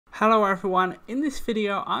Hello everyone, in this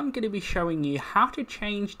video I'm going to be showing you how to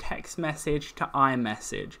change text message to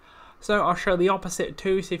iMessage. So I'll show the opposite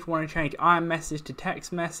too, so if you want to change iMessage to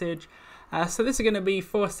text message. So this is going to be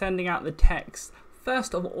for sending out the text.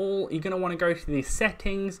 First of all, you're going to want to go to the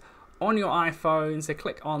settings on your iPhone, so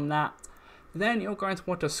click on that. Then you're going to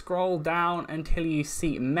want to scroll down until you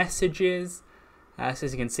see messages, so as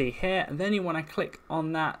you can see here. Then you want to click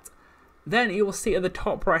on that. Then you will see at the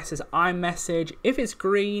top right it says iMessage. If it's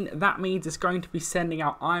green, that means it's going to be sending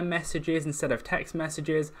out iMessages instead of text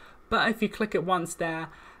messages. But if you click it once there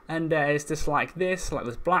and it's just like this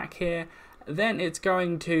black here, then it's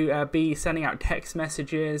going to be sending out text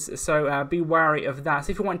messages. So be wary of that.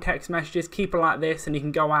 So if you want text messages, keep it like this and you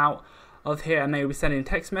can go out of here and maybe be sending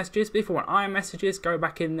text messages. But if you want iMessages, go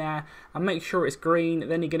back in there and make sure it's green.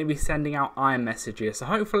 Then you're going to be sending out iMessages. So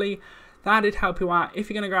hopefully that did help you out. If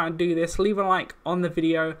you're going to go out and do this, leave a like on the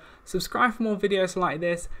video, subscribe for more videos like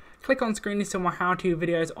this, click on screen to see more how-to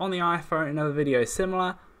videos on the iPhone and other videos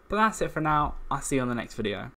similar. But that's it for now. I'll see you on the next video.